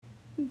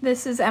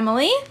This is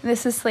Emily.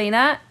 This is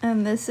Selena.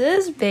 And this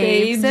is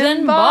Babes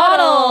and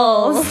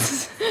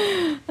Bottles.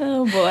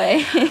 Oh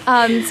boy.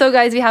 So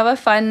guys, we have a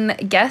fun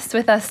guest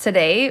with us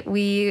today.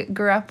 We kind of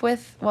grew up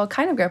with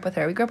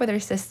her. We grew up with her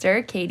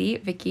sister, Katie,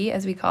 Vicky,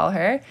 as we call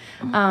her.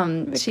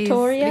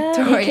 Victoria,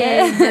 she's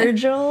aka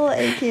Virgil,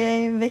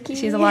 aka Vicky.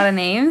 She has a lot of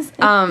names.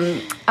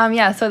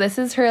 So this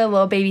is her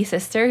little baby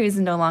sister who's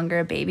no longer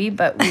a baby,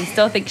 but we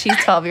still think she's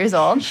 12 years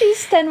old.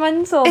 She's 10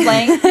 months old,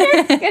 like,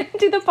 here, gonna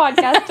do the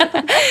podcast with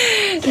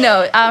us.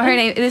 No,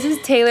 this is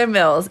Taylor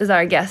Mills is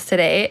our guest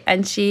today,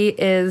 and she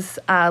is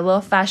a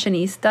little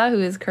fashionista who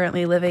is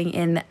currently living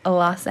in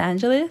Los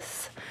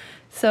Angeles.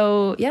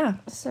 So, yeah.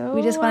 So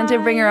we just wanted to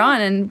bring her on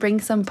and bring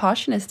some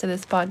poshness to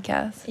this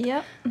podcast.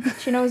 Yep.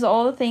 She knows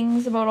all the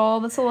things about all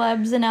the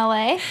celebs in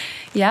LA.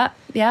 Yeah.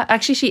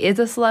 Actually, she is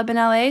a celeb in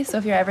LA, so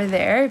if you're ever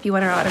there, if you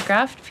want her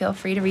autographed, feel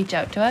free to reach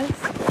out to us.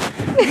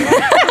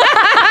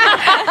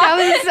 That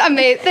was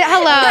amazing.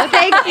 Hello,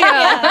 thank you.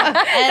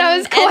 That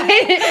was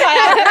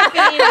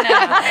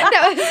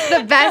that was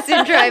the best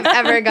intro I've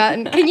ever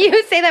gotten. Can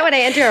you say that when I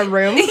enter a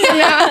room?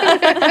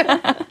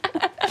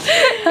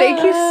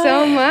 Thank you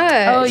so much.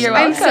 Oh, you're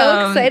welcome. I'm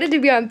so excited to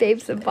be on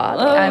Babes and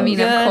Bottles. I mean,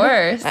 good. Of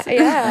course.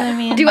 Yeah. I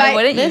mean, why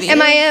wouldn't you be?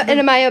 Am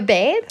I a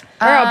babe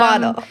or a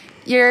bottle?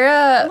 You're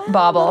a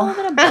bauble.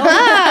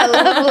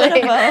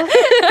 Lovely.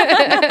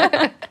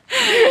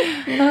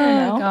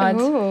 Oh, God.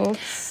 Ooh.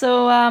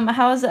 So,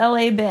 how's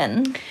LA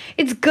been?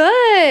 It's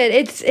good.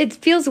 It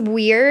feels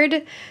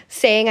weird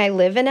saying I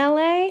live in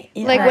LA.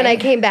 Yeah. Like when I Right.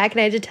 came back and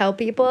I had to tell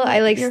people, I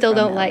like You're still from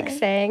don't like LA.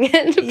 saying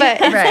it,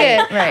 but it's Right,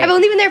 good. right. I've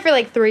only been there for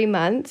like 3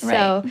 months,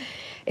 so Right.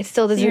 it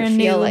still doesn't you're a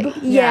feel noob. like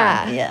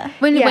yeah.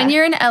 When Yeah.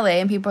 you're in LA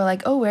and people are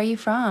like, "Oh, where are you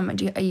from?"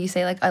 Do you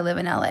say like, "I live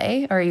in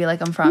LA,h," or are you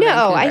like, "I'm from"? No,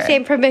 Vancouver? I say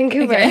I'm from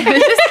Vancouver. Okay. I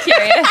was just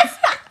curious.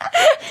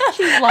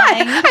 She's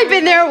lying. I've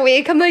been there a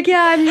week. I'm like,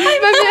 yeah, I'm a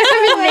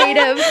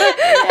native.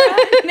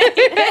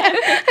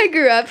 I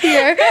grew up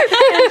here.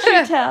 Can't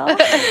you tell?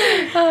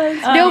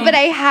 No, but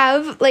I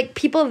have like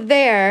people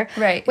there.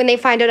 Right. When they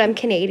find out I'm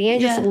Canadian,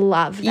 just Yeah.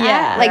 love that.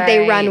 Yeah. Like they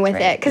run Right, with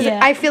right. it because Yeah.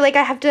 I feel like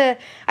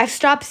I've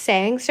stopped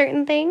saying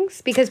certain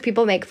things because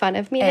people make fun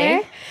of me Eh?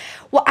 there.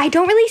 Well, I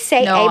don't really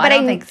say No, a, but I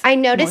don't think I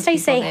noticed most I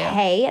say people do.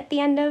 hey at the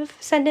end of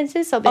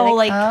sentences. So I'll be Oh,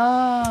 like,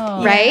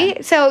 Oh.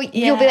 right? So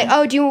you'll be Yeah. like,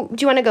 oh, do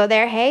you want to go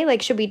there? Hey,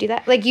 like, should we do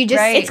that? Like, you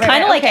just Right, It's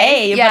kind of like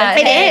okay. A, Yeah,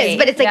 but it it's A. is,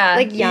 but it's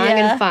like Yeah. young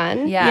Yeah. and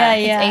fun. Yeah.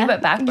 Yeah. It's A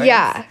but backwards.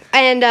 Yeah,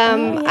 and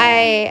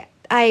yeah.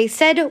 I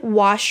said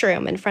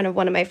washroom in front of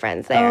one of my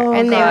friends there, Oh,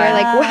 and they were God.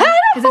 like, "What?"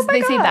 Because Oh my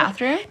they say God.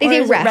 bathroom. They Or say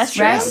is it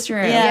restroom.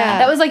 Restroom. Yeah.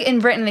 That was like in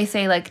Britain they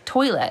say like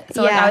toilet.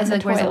 So like Yeah, I was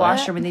like, the "Where's the toilet.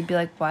 washroom?" And they'd be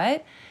like,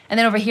 "What?" And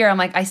then over here I'm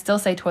like, I still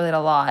say toilet a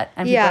lot,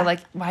 and people Yeah. are like,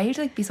 "Why do you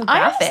like be so I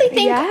graphic?" honestly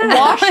think Yeah.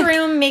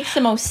 washroom makes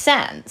the most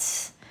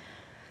sense.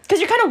 Because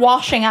you're kind of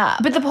washing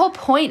up. But the whole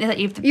point is that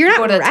you have to You're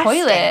go not to the resting.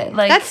 toilet.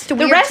 Like That's the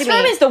weird to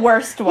restroom me. is the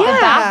worst one. Yeah.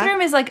 bathroom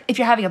is like if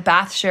you're having a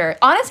bath shirt.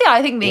 Honestly,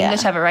 I think the Yeah.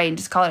 English have it right and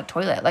just call it a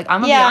toilet. Like I'm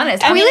gonna Yeah. be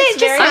honest. I mean, Toilet it's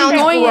just very sounds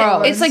going.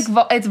 gross. It's like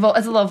it's a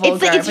little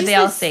vulgar, it's but they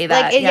all this, say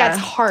that. Like, it's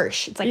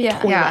harsh. It's like Yeah.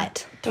 toilet. Yeah.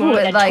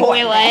 Toilet, The like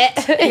toilet.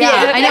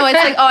 Yeah, I know. It's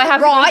like, oh, I have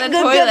to Right, go to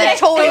go the to the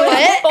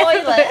toilet.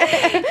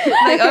 toilet.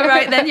 Like, all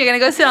right, then you're gonna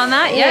go sit on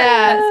that. Yeah,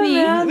 Yeah. that's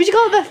me. We should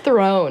call it the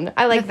throne.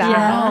 I like that.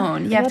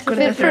 Throne. You have to go to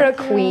the Fit for a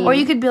throne. queen. Or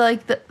you could be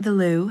like the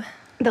loo.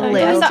 the I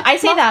loo.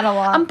 say that a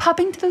lot. I'm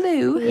popping to the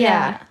loo.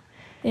 Yeah.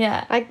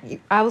 Yeah.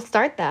 I will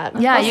start that.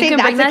 Yeah, I'll you say can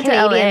that's bring a that to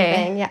Canadian LA.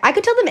 thing. Yeah, I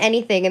could tell them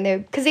anything,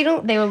 and because they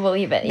don't. They would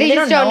believe it. They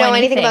just don't know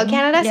anything about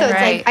Canada, so Yeah. it's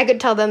Right. like I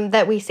could tell them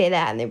that we say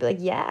that, and they'd be like,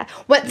 "Yeah."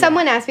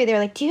 Someone asked me, they were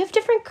like, "Do you have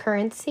different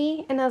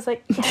currency?" And I was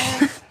like,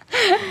 "Yes,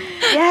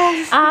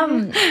 yes."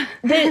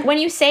 When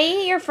you say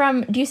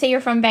do you say you're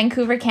from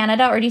Vancouver,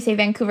 Canada, or do you say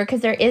Vancouver?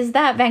 Because there is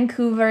that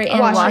Vancouver in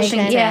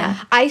Washington. Yeah.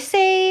 I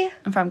say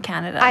I'm from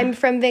Canada. I'm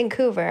from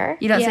Vancouver.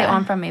 You don't say, Yeah. "Oh,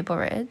 I'm from Maple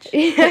Ridge."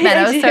 Pitt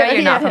Meadows. Sorry,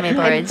 you're not from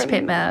Maple I'm Ridge. from-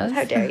 Pitt Meadows.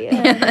 How dare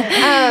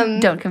you?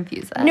 Don't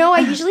confuse that. No, I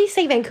usually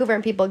say Vancouver,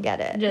 and people get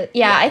it.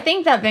 Yeah, I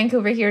think that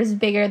Vancouver here is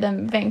bigger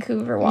than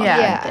Vancouver,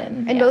 Yeah,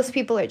 Washington. and most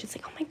people are just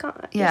like, "Oh my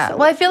god." you're Yeah. so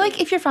Well, I feel lucky."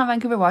 like if you're from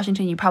Vancouver,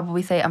 Washington, you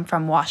probably say, "I'm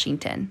from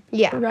Washington."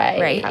 yeah,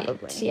 Right.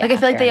 probably. Yeah, Like I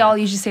feel like fair they all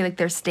usually say like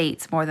their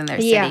states more than their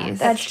Yeah, cities.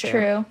 That's true.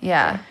 true.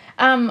 Yeah.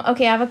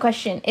 Okay, I have a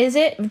question. Is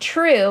it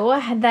true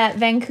that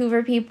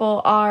Vancouver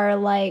people are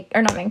like,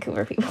 or not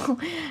Vancouver people,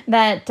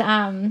 that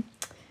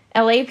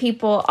LA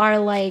people are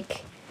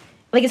like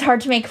it's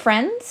hard to make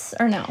friends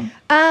or no?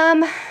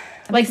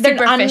 Like they're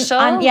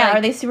superficial? yeah, Like-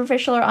 are they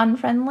superficial or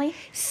unfriendly?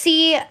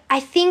 See, I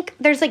think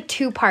there's like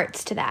two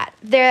parts to that.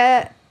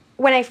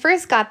 When I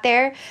first got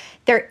there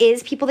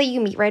is people that you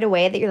meet right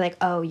away that you're like,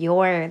 oh,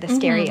 you're the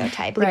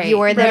stereotype. Like Right.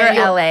 you're the You're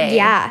LA.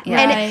 Yeah.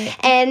 Yeah. Right.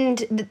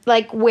 And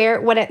like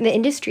the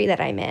industry that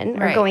I'm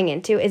in or Right. going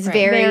into is Right.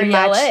 very Very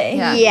much LA.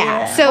 Yeah.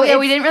 Yeah. So Oh, yeah,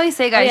 we it's- didn't really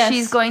say, guys. yes,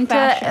 She's going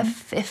fashion.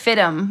 to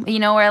FITM. You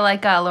know where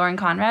like Lauren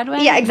Conrad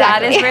went? Yeah,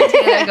 exactly. That is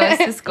where Taylor goes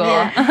to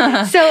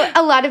school. so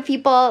a lot of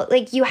people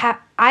like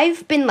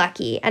I've been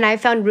lucky and I've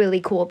found really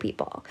cool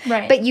people.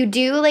 Right. But you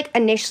do like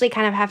initially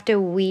kind of have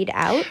to weed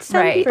out some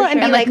Right. people For and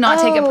sure. be And, like, not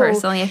take it "Oh,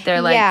 personally if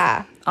they're, like,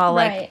 yeah. all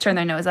like Right. turn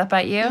their nose up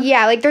at you.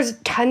 Yeah, like there's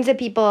tons of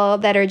people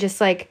that are just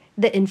like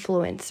the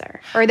influencer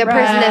or the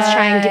person that's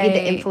trying to be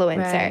the Right,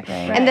 influencer.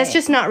 right. And that's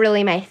just not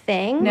really my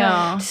thing.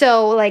 No.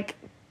 So like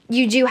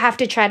you do have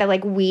to try to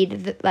like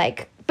weed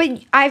but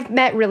I've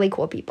met really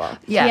cool people.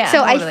 Yeah. Yeah.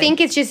 So I totally.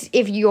 think it's just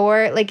if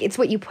you're like it's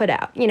what you put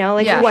out, you know,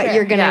 like Yeah, what sure.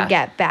 you're gonna Yeah.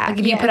 get back. Like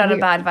if you Yeah. put out a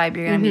bad vibe,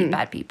 you're gonna meet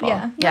bad people.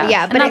 Yeah. yeah,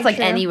 Yeah, And but that's it's like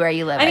true. anywhere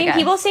you live. I mean, guess.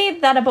 people say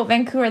that about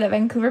Vancouver, that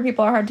Vancouver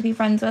people are hard to be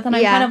friends with, and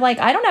I'm Yeah. kind of like,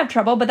 I don't have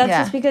trouble, but that's Yeah.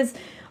 just because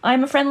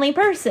I'm a friendly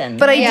person.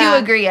 But I Yeah. do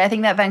agree. I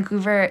think that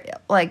Vancouver,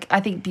 like,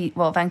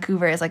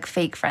 Vancouver is like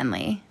fake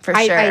friendly for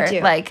sure. I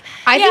do. Like,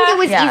 I think it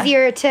was Yeah.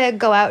 easier to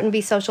go out and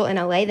be social in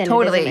LA than it is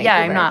totally. in Yeah,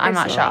 Vancouver, I'm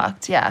not personally.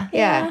 shocked. Yeah.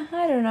 Yeah.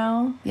 I don't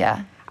know. Yeah.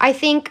 I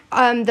think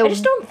I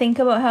just don't think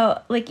about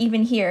how, like,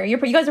 even here, you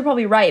guys are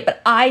probably right, but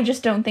I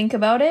just don't think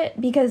about it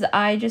because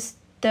I just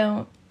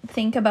don't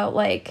think about,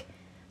 like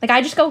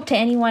I just go to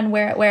anyone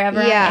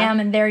wherever Yeah. I am,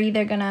 and they're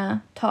either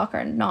gonna talk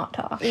or not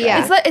talk.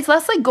 Yeah. It's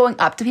less like going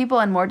up to people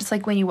and more just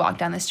like when you walk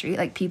down the street,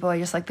 like people are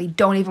just like they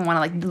don't even want to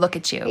like look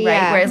at you, right?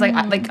 Yeah. Whereas like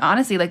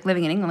honestly, like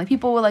living in England, like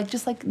people will like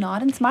just like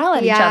nod and smile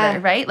at each Yeah. other,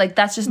 right? Like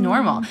that's just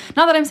normal.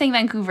 Not that I'm saying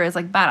Vancouver is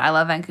like bad. I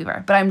love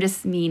Vancouver, but I'm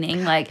just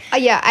meaning like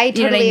yeah, I you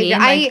know what I totally mean?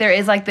 agree. Like there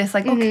is like this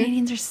like oh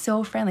Canadians are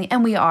so friendly,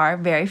 and we are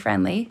very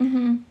friendly,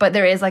 but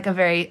there is like a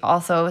very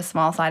also a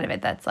small side of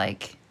it that's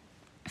like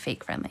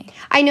fake friendly.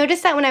 I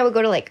noticed that when I would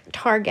go to like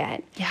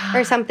Target Yeah.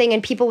 or something,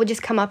 and people would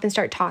just come up and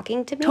start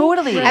talking to me.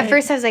 Totally. At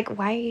first, I was like,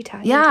 "Why are you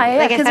talking?" Yeah, to me? yeah,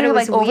 Like I because thought they're it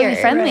was like overly weird.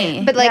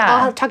 friendly. But like,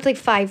 Yeah. I'll talk to like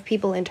 5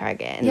 people in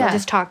Target, and Yeah. they'll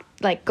just talk,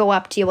 like, go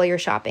up to you while you're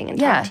shopping and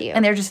Yeah, talk to you.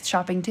 and they're just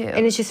shopping too.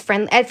 And it's just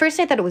friendly. At first,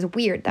 I thought it was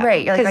weird though.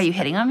 right, you're like, 'cause- are you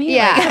hitting on me?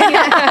 Yeah.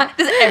 Like,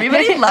 does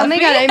everybody love Oh my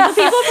me? god, I'm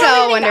People so probably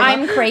think wonderful.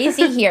 I'm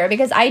crazy here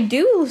because I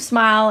do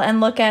smile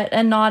and look at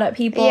and nod at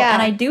people, Yeah.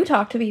 and I do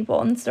talk to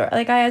people and stuff.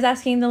 Like I was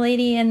asking the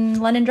lady in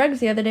London Drugs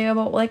the other day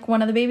about like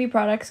one of the baby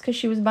products because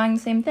she was buying the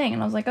same thing,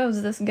 and I was like, "Oh,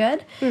 is this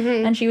good?"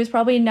 Mm-hmm. And she was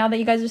probably, now that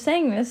you guys are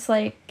saying this,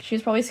 like she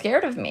was probably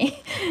scared of me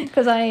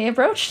because I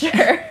approached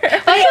her. I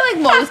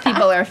feel like most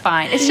people are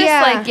fine. It's just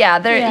Yeah.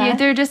 like they're Yeah.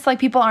 they're just like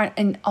people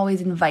aren't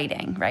always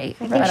inviting, right?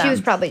 I think she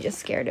was probably just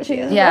scared of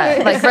you.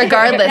 yeah, like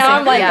regardless. Now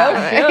I'm like, yeah.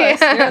 "Oh shit,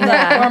 scared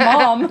that poor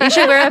mom." You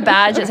should wear a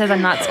badge that says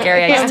I'm not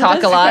scary. I just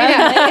talk a lot.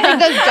 Yeah, like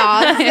those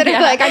dogs that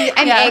are like,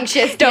 I'm Yeah.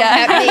 anxious, don't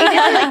Yeah. pet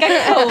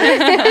me.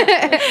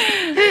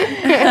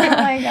 Oh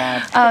my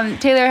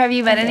god. Taylor, have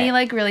you met any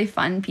like really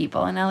fun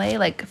people in LA,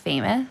 like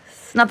famous?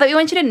 Not that we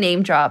want you to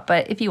name drop,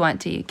 but if you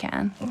want to, you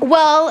can.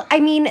 Well, I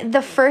mean,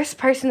 the first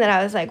person that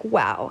I was like,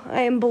 wow,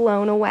 I am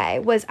blown away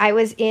was I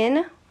was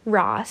in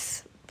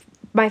Ross,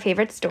 my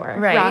favorite store,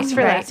 Right, Ross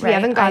for right, Less. We right.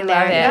 haven't gone I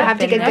love there. it. You have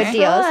to I've get been good there.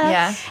 deals.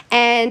 Yeah.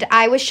 And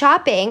I was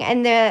shopping,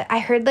 and I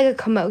heard like a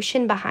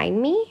commotion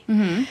behind me,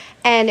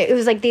 and it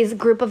was like these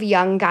group of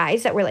young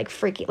guys that were like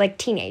freaky, like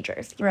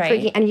teenagers, Right.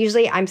 freaky. And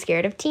usually I'm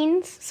scared of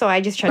teens, so I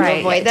just try to Right.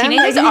 avoid them.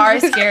 Teenagers are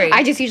scary.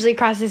 I just usually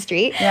cross the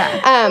street.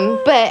 Yeah.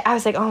 But I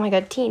was like, oh my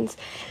god, teens.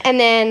 And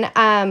then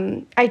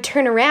I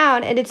turn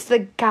around, and it's the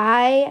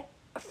guy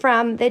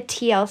from the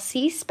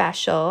TLC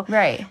special,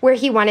 Right. where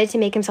he wanted to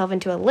make himself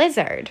into a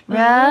lizard.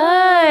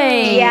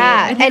 Right.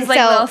 Yeah, And his like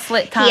so little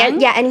slit tongue.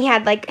 and he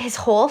had like his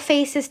whole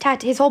face is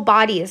tattooed. His whole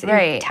body is in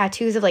Right.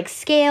 tattoos of like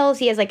scales.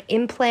 He has like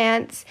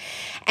implants,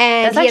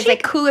 and That's he has actually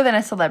like cooler than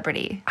a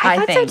celebrity. I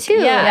thought so, think. too.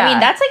 Yeah, I mean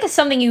that's like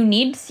something you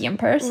need to see in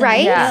person,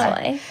 Right? Yeah.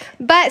 Like.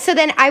 But so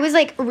then I was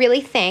like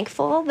really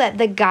thankful that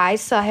the guys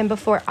saw him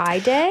before I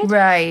did.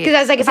 Right. Because I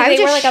was like, if So I was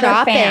they were, just like, other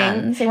shopping,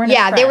 fans. They weren't his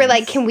yeah, they were friends.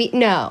 like, can we?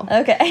 No,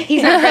 Okay.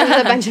 he's not friends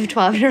with a bunch of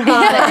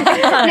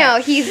 12-year-olds.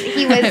 No, he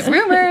was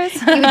Rumors.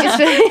 He would just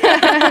don't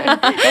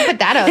put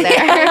that out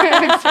there.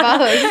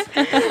 Exposed.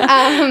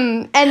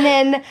 And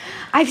then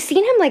I've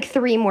seen him like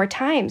 3 more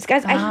times,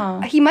 guys.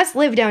 Wow. He must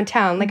live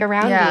downtown, like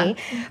around Yeah. me.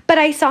 But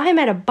I saw him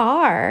at a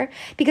bar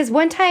because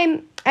one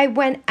time I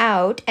went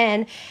out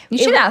and You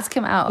should ask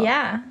him out.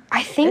 Yeah.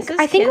 I think This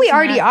is we his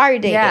already net. are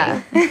dating.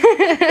 Yeah.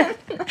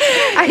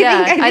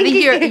 I think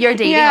you're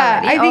dating yeah,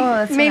 already. I think Oh,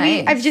 that's so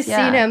maybe nice. I've just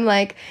Yeah. seen him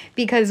like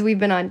because we've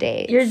been on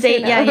dates. You're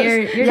dating. Yeah, you're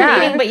Yeah.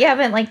 dating, but you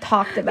haven't like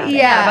talked about it.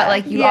 Yeah. But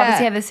like you Yeah.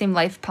 obviously have the same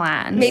life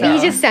plan. Maybe so. he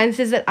just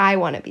senses that I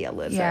want to be a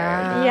lizard.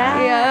 Yeah.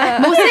 Yeah.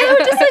 Mostly I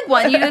would just like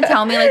want you to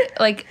tell me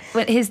like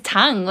what his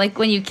tongue, like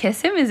when you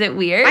kiss him, is it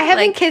weird? I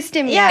haven't like, kissed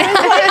him yet.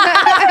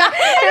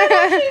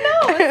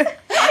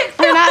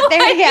 We're not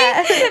there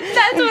yet.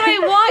 That's what I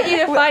want you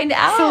to find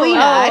out. Selena,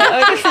 I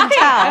don't kiss and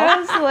tell. I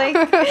was like,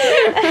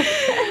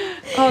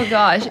 Oh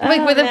gosh.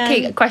 Like with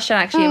man. a question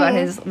actually about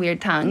his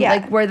weird tongue. Yeah.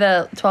 Like were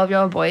the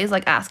 12-year-old boys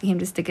like asking him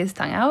to stick his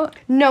tongue out?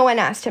 No one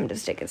asked him to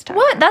stick his tongue.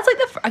 What? That's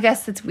like I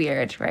guess it's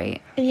weird,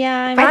 right?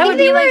 yeah. I I mean, think would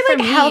they be, were like, for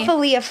like me-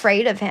 healthily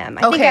afraid of him.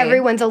 I think Okay.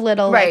 everyone's a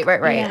little Right.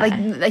 like, Like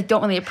yeah. like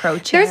don't really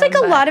approach There's him. like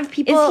a but- lot of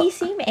people. does he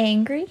seem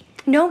angry?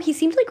 No, he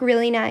seems like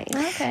really nice.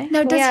 Okay.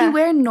 Now, does Yeah. he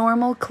wear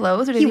normal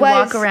clothes or does he,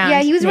 was walk around?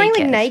 Yeah, he was wearing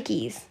like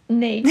naked? Nikes.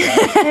 Nate.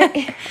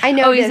 I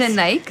noticed. Oh, he's in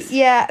Nikes?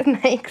 Yeah,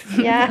 Nikes.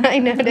 Yeah, I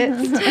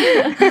noticed.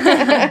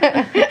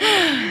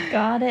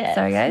 Got it.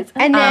 Sorry, guys.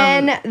 And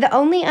then the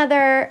only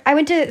other, I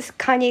went to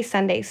Kanye's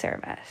Sunday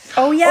service.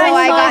 Oh yeah. So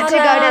I saw got to go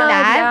to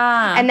that,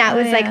 Yeah. and that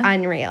was Oh, like yeah.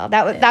 unreal.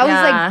 That was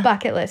Yeah. like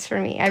bucket list for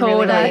me. I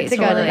really wanted to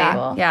go to totally. that.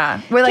 Cool.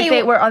 Yeah. We're like,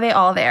 Okay, are they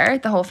all there?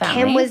 The whole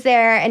family? Kim was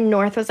there, and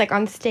North was like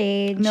on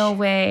stage. No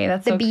way.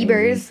 That's the so Biebers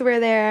crazy. were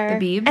there.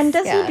 The Biebs? And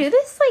does Yeah. he do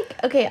this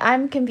like? Okay,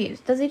 I'm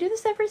confused. Does he do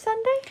this every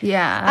Sunday?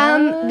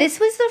 Yeah. This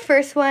was the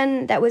first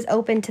one that was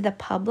open to the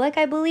public,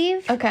 I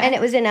believe. Okay. And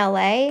it was in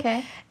LA.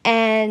 Okay.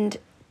 And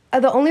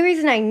the only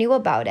reason I knew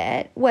about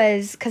it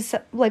was because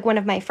like one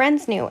of my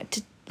friends knew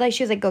it. Like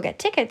she was like, go get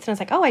tickets, and I was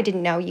like, oh, I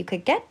didn't know you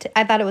could get.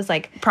 I thought it was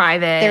like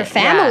Private. their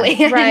family.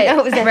 Yeah. I Right, didn't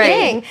know it was a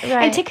right, thing.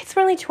 right. And tickets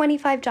were only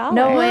 $25.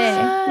 No way.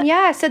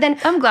 Yeah. So then,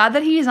 I'm glad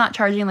that he's not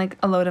charging like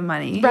a load of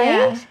money. right?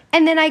 Yeah.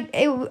 And then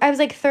I was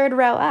like third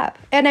row up,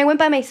 and I went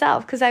by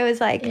myself because I was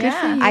like,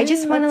 Yeah. I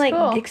just want to That's like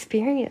cool.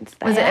 experience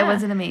that.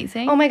 Was it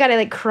amazing? Oh my god, I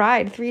like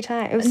cried 3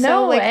 times. It was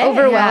No so like way.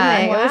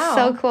 overwhelming. Yeah. It was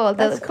so Wow. cool.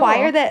 The That's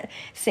choir cool. that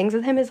sings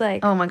with him is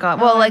like Oh my god.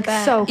 Well, I like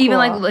bet. so even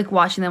cool. like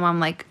watching them on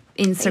like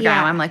Instagram,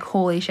 Yeah. I'm like,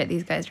 holy shit,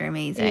 these guys are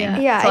amazing. Yeah.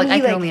 Yeah, So like and I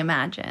he, can like- only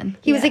imagine.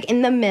 he was Yeah. like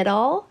in the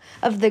middle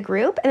of the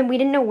group, and we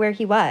didn't know where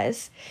he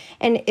was,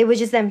 and it was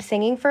just them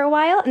singing for a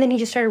while, and then he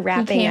just started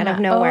rapping came out of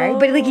out. nowhere.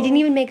 But like he didn't Oh.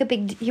 even make a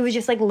big. He was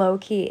just like low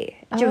key.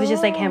 It was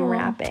just like him Oh.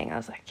 rapping. I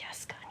was like,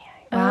 yes, Kanye.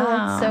 Oh,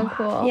 that's so Wow.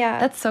 cool. Yeah,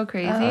 That's so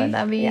crazy. Oh,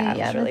 that'd be Yeah, it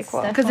was really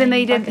cool. Because then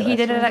he did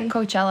it at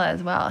Coachella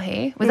as well,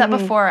 hey? Was that Mm-hmm.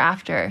 before or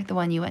after the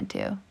one you went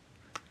to?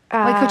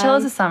 Like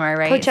Coachella's a summer,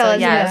 right? Coachella's so,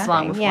 yeah, the it's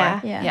long spring,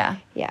 before. yeah. Yeah.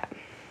 yeah,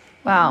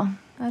 Wow.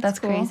 That's That's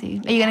cool.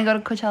 crazy. Are you gonna go to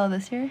Coachella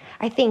this year?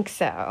 I think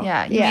so.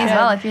 Yeah, you may as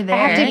well if you're there.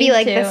 I have to be Me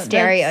like too. the The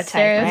stereotype,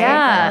 stereotype. right?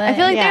 Yeah, I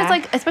feel like Yeah. there's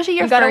like, especially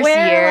your You gotta first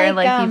wear year,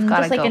 like you've got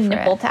to just like go a for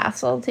nipple it.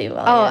 tassel too.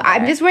 While Oh, you're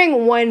I'm there. just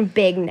wearing one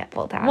big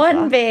nipple tassel.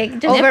 one big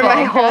just over my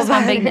nipple. whole Just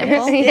one big body.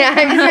 nipple? Yeah,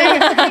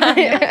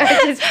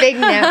 I'm just big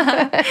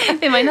nip.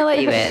 They might not let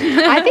you in.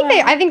 I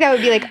think that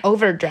would be like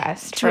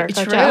overdressed for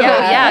True. Coachella.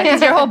 Yeah,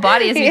 because your whole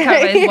body is being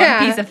covered with Yeah.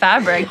 one piece of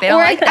fabric. They don't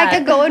Or like that. I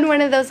could go in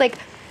one of those like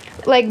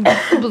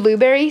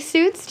blueberry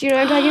suits. Do you know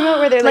what I'm talking about?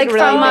 Where they're like like,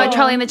 from really big.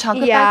 Charlie and the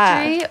Chocolate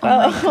Yeah. Factory.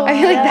 Oh my god. I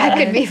feel like that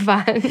could be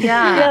fun.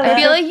 Yeah, I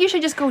feel like you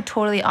should just go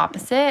totally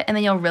opposite, and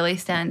then you'll really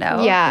stand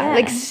out. Yeah, Yeah.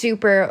 like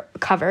super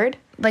covered.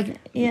 like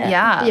Yeah.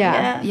 yeah,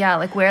 Yeah. yeah,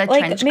 like wear a like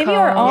trench maybe coat.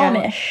 you're Yeah.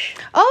 Amish.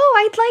 Oh,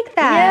 I'd like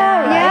that.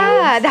 Yeah,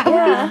 Yeah, right? that would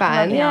Yeah. be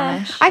fun. the Yeah.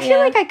 Amish. I feel Yeah.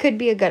 like I could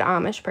be a good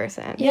Amish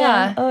person.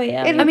 Yeah. Oh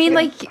yeah. It- I mean,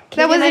 like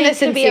That wasn't a used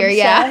to be sincere,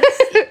 yeah.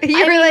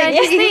 You were like, I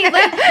just think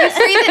like you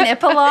free the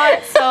nip a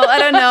lot, so I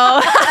don't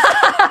know.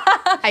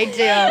 I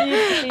do.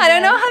 I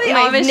don't know how the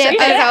My Amish nip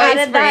ship is it. always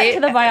added that free. to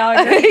the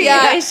biography. Yeah,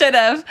 I should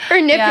have. Her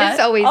nip Yeah. is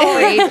always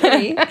Always free.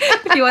 free.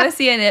 If you want to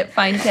see a nip,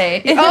 find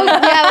Tay. Oh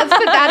yeah, let's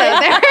put that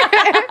out there.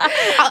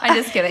 I'm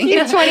just kidding.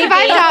 It's $25. Like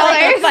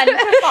a bunch of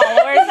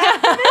followers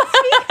after this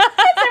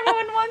because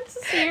everyone wants to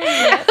see your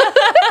nip.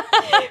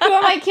 Who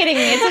am I kidding?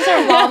 It's just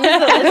our moms that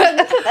listen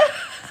to this.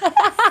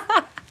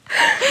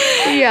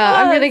 Yeah,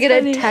 I'm gonna that's get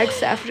funny. a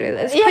text after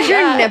this. Put Yeah.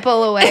 your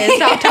nipple away and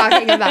stop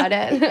talking about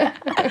it.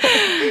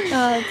 Oh,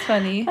 that's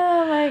funny.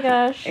 Oh my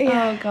gosh.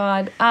 Oh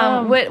God.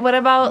 What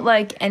about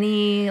like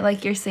any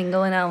like you're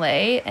single in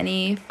LA?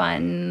 Any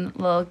fun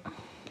little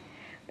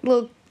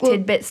Little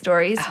tidbit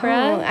stories for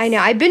Oh, us? I know.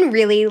 I've been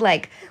really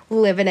like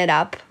living it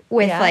up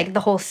with Yeah. like the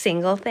whole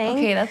single thing.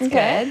 Okay, that's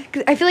Okay. good.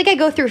 'Cause I feel like I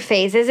go through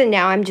phases, and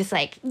now I'm just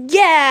like,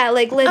 yeah,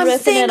 like let's ripping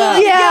it single.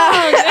 up.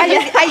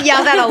 Yeah, I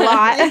yell that a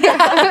lot.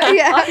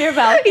 yeah. Off your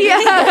balcony.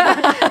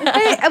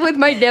 Yeah, with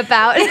my nip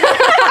out. Like,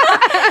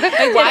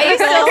 why are you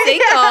still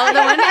single?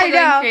 No wonder I you're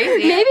know. going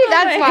crazy. Maybe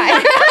that's why.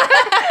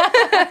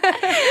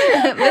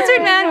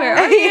 Lizard man, where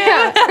are you?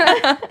 Yeah.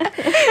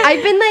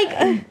 I've been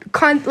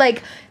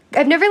like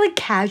I've never like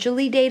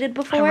casually dated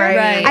before.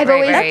 Right, I've right,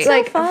 always right.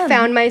 like That's so fun.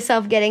 found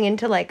myself getting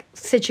into like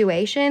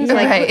situations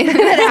like Right. that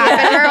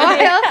happened for a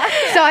while.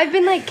 So I've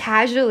been like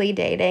casually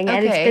dating,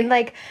 and it's Okay. been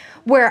like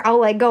where I'll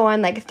like go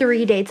on like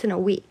 3 dates in a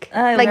week.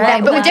 I Like love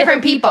that, but with that.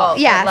 different people.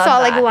 Yeah. Love So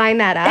I'll like that. line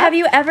that up. Have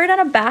you ever done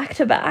a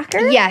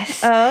back-to-backer?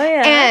 Yes. Oh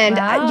yeah. And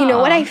you know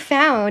what Wow. I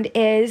found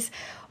is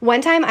one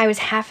time I was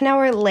half an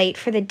hour late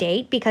for the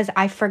date because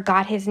I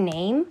forgot his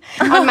name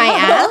on my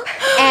app,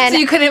 and So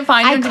you couldn't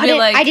find him to be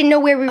like, I didn't know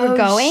where we were oh,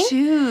 going.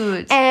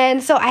 shoot.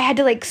 And so I had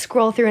to like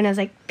scroll through, and I was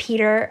like,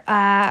 Peter,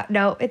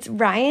 no, it's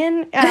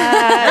Ryan,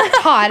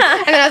 Todd.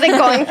 And then I was like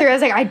going through, I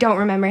was like, I don't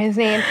remember his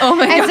name. Oh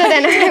my And so God.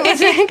 then I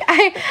was like,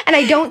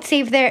 I don't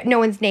save no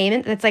one's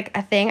name. That's like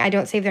a thing. I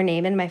don't save their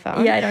name in my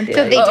phone. Yeah, I don't do So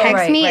that if they either. text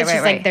right, me, right, it's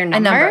just right, like their right.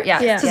 number. A number,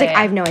 yeah. Yeah. So it's like,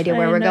 I have no idea I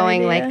where have we're no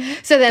going. idea.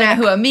 Like, so then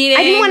Who I'm meeting.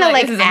 I didn't want to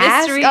like this is a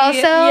ask mystery.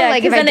 also. know, Yeah,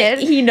 like if 'cause I then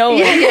did. he knows.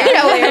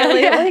 Yeah.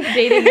 Clearly, like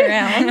dating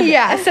around.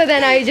 Yeah, so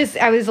then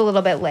I was a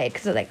little bit late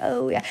because I was like,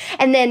 oh yeah,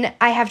 and then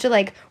I have to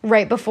like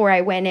right before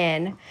I went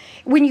in,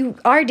 when you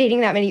are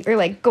dating that many or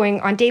like going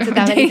on dates with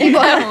that many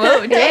people,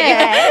 Whoa,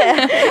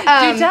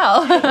 yeah, do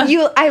tell.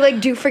 I like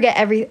do forget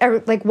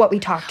like what we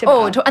talked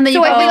about. And then you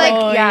so I feel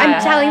probably, like yeah.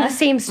 I'm telling the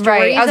same stories.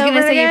 Right. I was gonna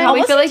over say you again.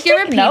 probably Almost feel like you're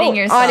take repeating notes.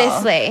 yourself.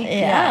 Honestly,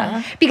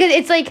 Yeah. because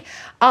it's like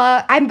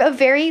I'm a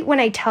very when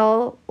I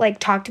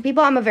talk to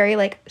people, I'm a very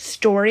like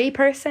story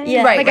person.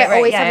 Yeah. Right, like right, I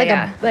always right. have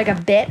Yeah, like a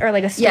bit or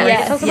like a story.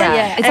 Yes, to tell yeah. someone.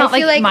 Yeah. It's And not I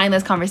feel like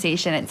mindless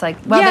conversation. It's like,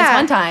 well, this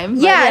one time.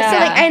 but- Yeah, so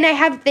Yeah. like, and I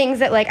have things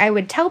that like I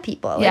would tell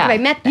people. Like, yeah. if I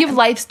met them. You have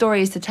life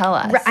stories to tell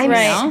us. I'm you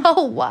know?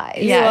 so wise.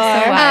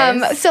 Yeah, so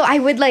wise. So I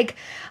would like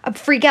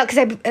freak out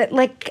because I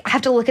like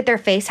have to look at their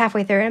face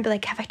halfway through and be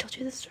like, "Have I told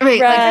you this story?"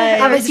 Right, like, Right.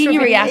 have I seen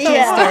you react to this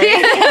Yeah.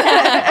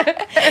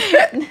 story?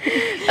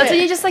 That's when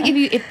you just like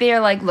if they're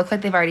like look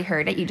like they've already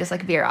heard it, you just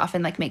like veer off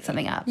and like make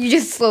something up. You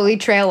just slowly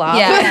trail off.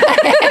 Yeah.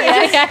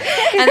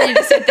 And then you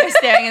just sit there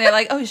staring and they're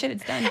like, oh shit,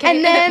 it's done. Okay,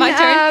 And then my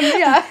turn.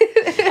 yeah.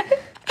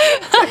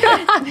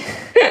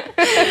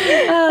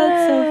 Oh,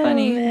 that's so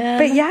funny.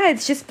 But yeah,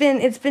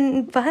 it's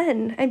been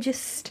fun. I'm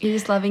just You're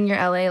just loving your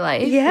LA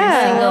life. Yeah.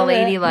 Your single Love it.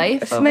 lady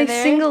life. it's over my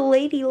there. single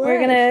lady life. We're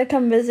gonna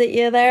come visit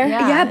you there.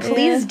 Yeah. Yeah,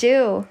 please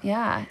do.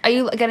 Yeah. Are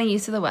you getting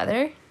used to the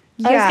weather?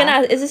 I was gonna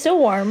ask, is it still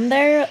warm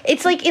there?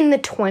 It's like in the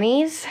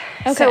 20s.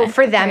 So Okay,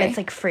 for them, okay. it's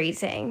like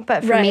freezing.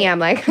 But for Right. me, I'm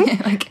like,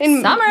 Like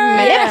in summer.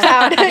 my nips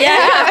out.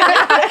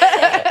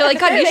 They're like,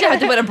 God, you should have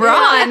to put a bra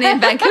on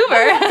in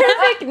Vancouver.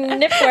 Perfect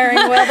nip wearing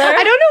weather.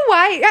 I don't know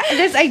why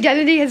this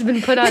identity has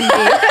been put on me.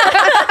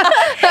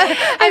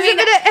 Has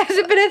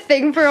it been a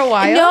thing for a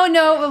while?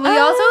 No, but we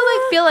also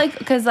like feel like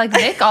because like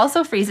Vic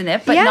also frees a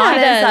nip, but Yeah, not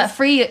he as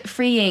does.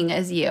 freeing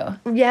as you.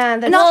 Yeah,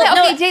 that's Not Well,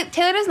 that, okay,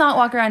 Taylor does not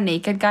walk around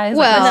naked, guys.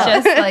 Well.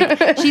 Well, just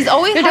like she's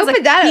always No, has don't a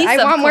put that piece I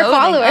of want more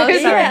clothing. followers.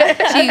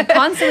 Oh, sorry. She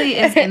constantly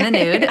is in the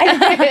nude.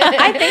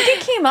 I think it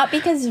came up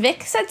because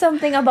Vic said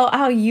something about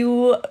how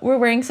you were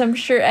wearing some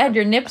shirt, had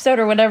your nips out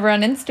or whatever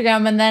on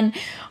Instagram, and then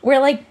we're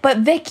like, but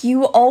Vic,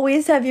 you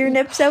always have your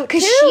nips out too.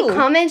 Because she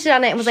commented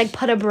on it and was like,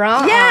 put a bra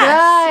on.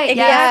 Yes, Right,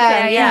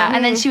 exactly. yeah.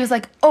 And then she was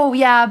like, "Oh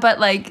yeah, but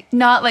like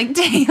not like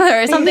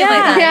Taylor or something like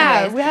that." Yeah,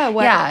 Anyways. yeah,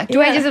 what? Yeah.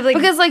 Do I just have like,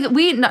 Because like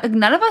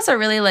none of us are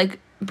really like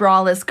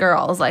braless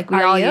girls. Like we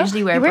Are all you?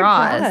 usually wear You wear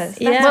bras.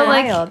 bras. Yeah. That's Well,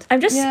 like, wild.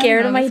 I'm just Yeah,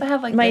 scared no, of my I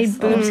have, like, my this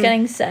boobs little-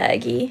 getting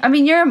saggy. I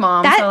mean, you're a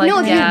mom, that, so like no,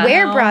 if yeah. you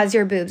wear bras,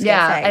 your boobs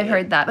Yeah, get saggy. I've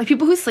heard that. Like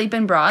people who sleep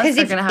in bras Because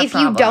are gonna have if you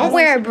problems. don't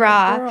wear a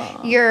Bra.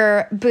 bra,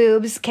 your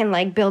boobs can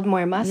like build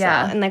more muscle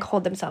Yeah. and like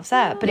hold themselves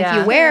up. But if Yeah.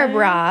 you wear a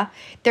bra,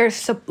 they're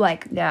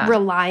like Yeah.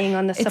 relying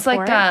on the It's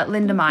support. like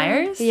Linda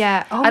Myers.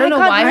 Yeah. Oh I don't my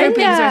know God, why her boobs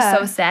are Linda.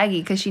 so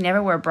saggy because she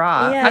never wore a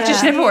bra. Yeah. Actually,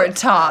 she never wore a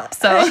top.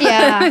 So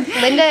Yeah,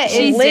 Linda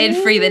she is. did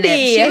free the nip.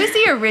 She Lindy. was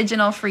the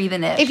original free the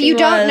nip. If you She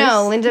don't was.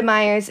 know, Linda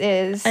Myers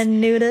is A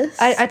nudist.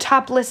 a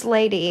topless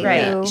lady.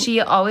 Right. who-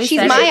 She always she's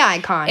said my if-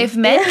 icon. If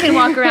men can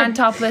walk around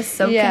topless,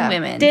 so Yeah. can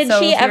women. Did so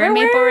she if you're ever in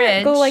Maple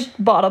Ridge, go like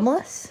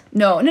bottomless?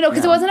 No,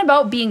 because it wasn't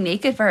about being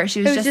naked for her.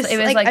 She was, just it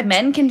was like,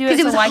 men can do it. because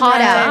it So was why hot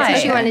can't out, I? so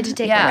she wanted to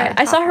take Yeah. it. Right.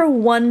 I saw her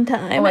one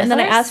time, Oh, I and then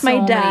saw I her asked my so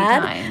many dad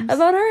times.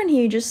 about her, and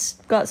he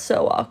just got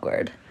so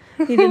awkward.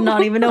 He did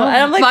not even know. And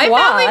I'm like, My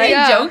why? family made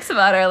Yeah. jokes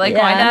about her. Like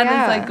my Yeah. dad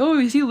Yeah. was like, "Oh,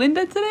 is he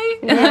Linda today?"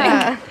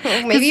 Yeah.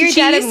 Maybe your she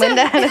dad and used to-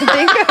 Linda had a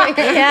thing going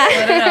on. Yeah,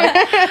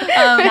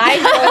 I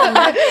told him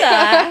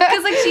that.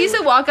 Because like she used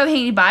to walk up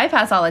Haney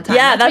Bypass all the time.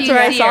 Yeah, that's you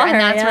where I see saw and her,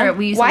 that's yeah. where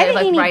we used Why to live, the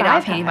like Haney right off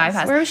Bypass? Haney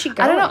Bypass. Where was she I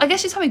don't know. going? I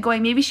guess she's probably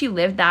going. Maybe she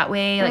lived that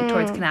way, like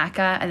towards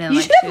Kanaka, and then You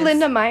like should she have was-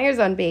 Linda Myers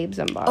on Babes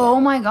and Bars. Oh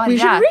my god, We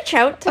yeah. should reach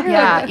out to her.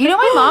 Yeah, you know,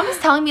 my mom was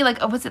telling me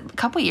like, was it a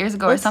couple years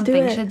ago Let's or do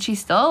something? it. Should she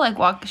still like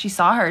walk? She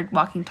saw her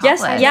walking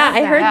Yes, topless. yeah,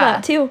 I heard Yeah.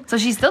 that too. So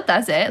she still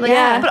does it. Like,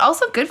 Yeah. but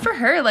also good for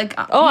her. Like,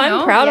 Oh, you I'm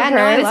know? proud Yeah, of no,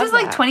 her. I This love is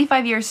like that.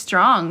 25 years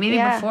strong. Maybe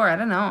Yeah. before. I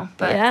don't know.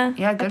 But Yeah.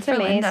 yeah, good That's for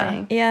Linda.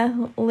 amazing. Yeah,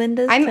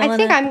 Linda's. I killing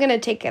think it. I'm gonna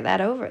take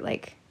that over.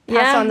 Like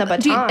pass Yeah. on the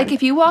baton. Do you, like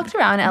if you walked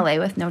around LA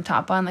with no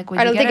top on, like would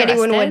I you don't get think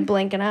anyone arrested? would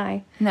blink an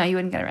eye. No, you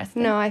wouldn't get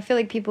arrested. No, I feel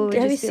like people would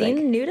Have you just be seen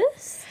like,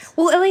 nudists?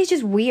 well, LA's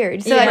just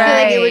weird. So Yeah. I feel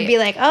like it would Right. be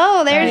like,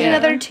 oh, there's Right.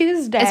 another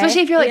Tuesday.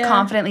 Especially if you're like Yeah.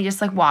 confidently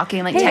just like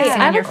walking, like Hey, texting I on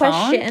have your a phone.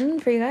 question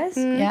for you guys.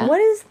 Yeah. What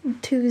is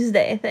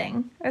Tuesday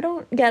thing? I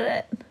don't get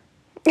it.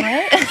 What?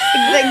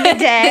 like the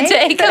day. The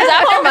day comes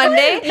after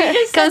Monday.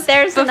 Because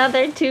there's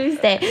another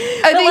Tuesday.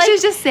 I think she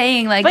was just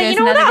saying like But there's you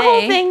know another that whole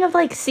day. thing of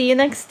like see you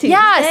next Tuesday?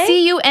 Yeah,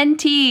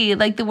 C-U-N-T,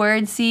 like the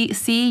word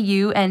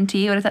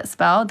C-U-N-T. What does that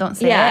spell? Don't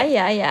say Yeah, it.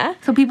 yeah, yeah.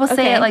 So people say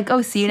Okay. it like,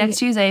 oh, see you next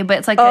Tuesday, but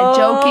it's like a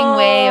joking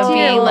way of Oh,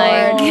 being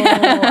like,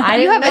 I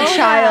You have didn't a know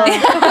child.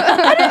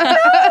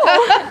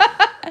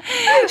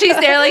 she's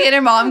there like in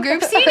her mom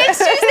group, see you next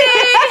Tuesday.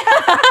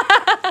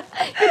 that.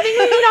 We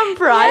meet on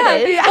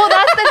Fridays. Well,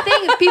 that's the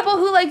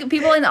thing.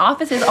 People in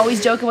offices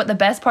always joke about the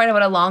best part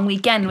about a long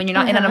weekend when you're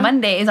not in on a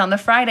Monday is on the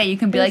Friday. You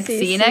can be like,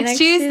 see you next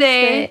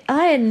Tuesday.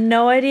 I had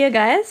no idea,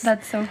 guys.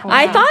 That's so cool.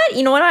 I thought,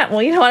 you know what?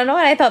 You want to know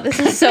what? I thought this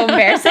is so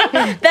embarrassing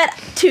that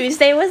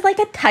Tuesday was like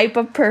a type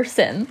of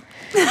person.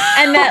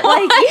 And that,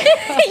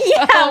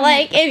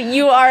 if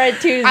you are a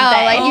Tuesday. You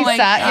my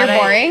suck. God, You're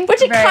boring.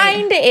 Which it Right.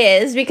 kind of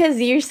is, because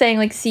you're saying,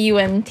 like,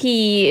 CUNT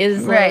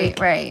is, like...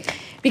 Right.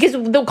 Because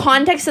the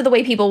context of the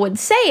way people would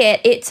say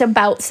it, it's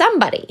about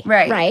somebody.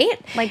 Right. Right?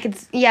 Like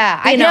it's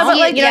I You know, know, but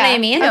like, you know what I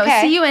mean? No,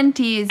 Okay. CUNT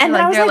is And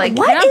like, I was they're like, like,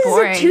 what you're not is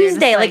boring. a You're just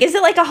Tuesday? Like, is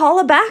it like a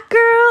holla back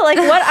girl? Like,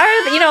 what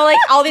are, like,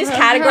 all these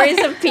categories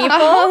of people?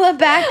 Holla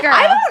back girl.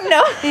 I don't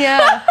know.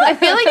 Yeah. I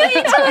feel like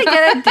you need to like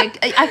get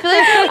addicted. I feel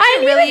like you need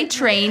to really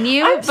train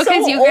you I'm so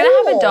because you're gonna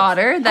have a old.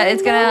 daughter that I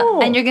is gonna,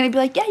 know. and you're gonna be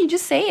like, yeah, you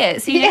just say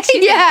it. See you next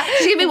Tuesday. Yeah.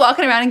 She's gonna be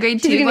walking around in grade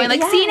 2 gonna going be,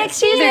 like, see you next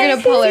see you Tuesday. They're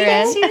next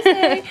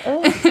gonna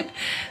pull her Tuesday.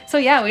 So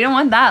yeah, we don't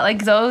want that.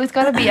 Like Zoe's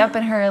got to be up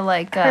in her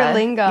like Her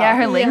lingo. Yeah,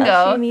 her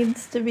lingo. She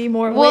needs to be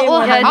more. We'll way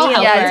more have- I'll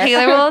help her.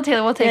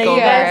 Taylor will take Yeah, you over.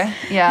 guys-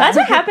 Yeah. That's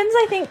what happens,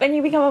 I think, when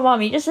you become a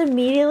mom. You just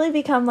immediately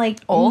become like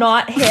Old?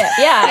 not hip.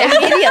 Yeah,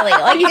 immediately,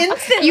 like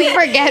instantly. You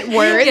forget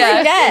words. Yeah.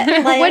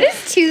 forget. Like, What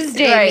does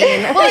Tuesday Right.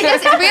 mean? Well, I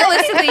guess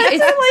realistically,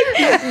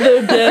 it's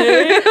the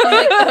day?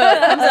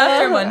 comes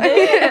after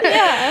Monday.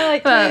 Yeah, I'm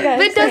like, But you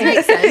guys it does say.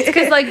 make sense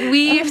because like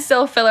we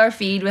still fill our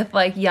feed with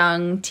like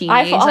young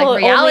teenage follow like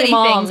reality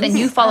only things, moms. and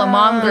you follow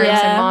mom groups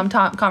yeah. and mom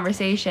talk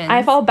conversations.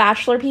 I follow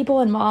bachelor people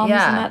and moms, and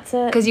that's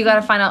it. because you got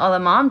to find out all the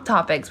mom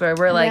topics where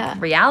we're like Yeah.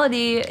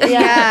 reality.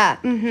 Yeah.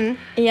 Mm-hmm.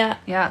 Yeah.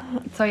 Yeah.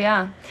 So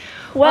yeah.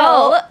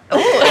 Well,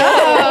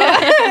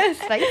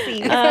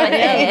 Spicy.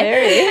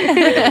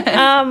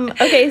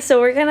 okay, so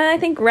we're gonna, I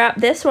think, wrap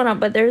this one up,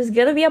 but there's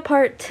gonna be a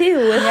part 2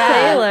 with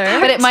Taylor.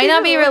 But it might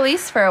not be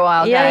released for a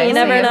while, Yeah, guys. you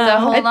so never have to know.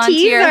 hold A on to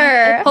your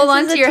teaser. hold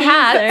on This to is your a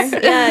hats. teaser.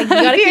 Yeah, you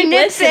gotta your keep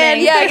nips in.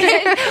 listening.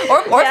 Yeah,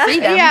 or free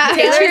them. Yeah,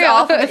 Taylor's true.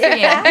 all for the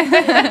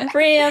free.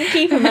 Free them,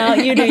 keep them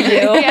out. You do you.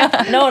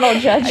 Yeah. No one will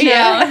judge you.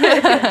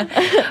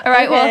 All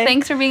right. Well, Okay.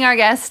 thanks for being our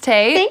guest,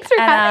 Tay. Thanks for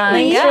having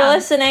me. Thanks for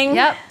listening.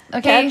 Yep.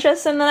 Okay. Catch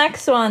us in the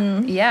next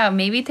one. Yeah,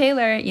 maybe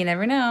Taylor. You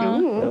never know.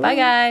 Ooh. Bye,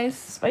 guys.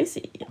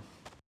 Spicy.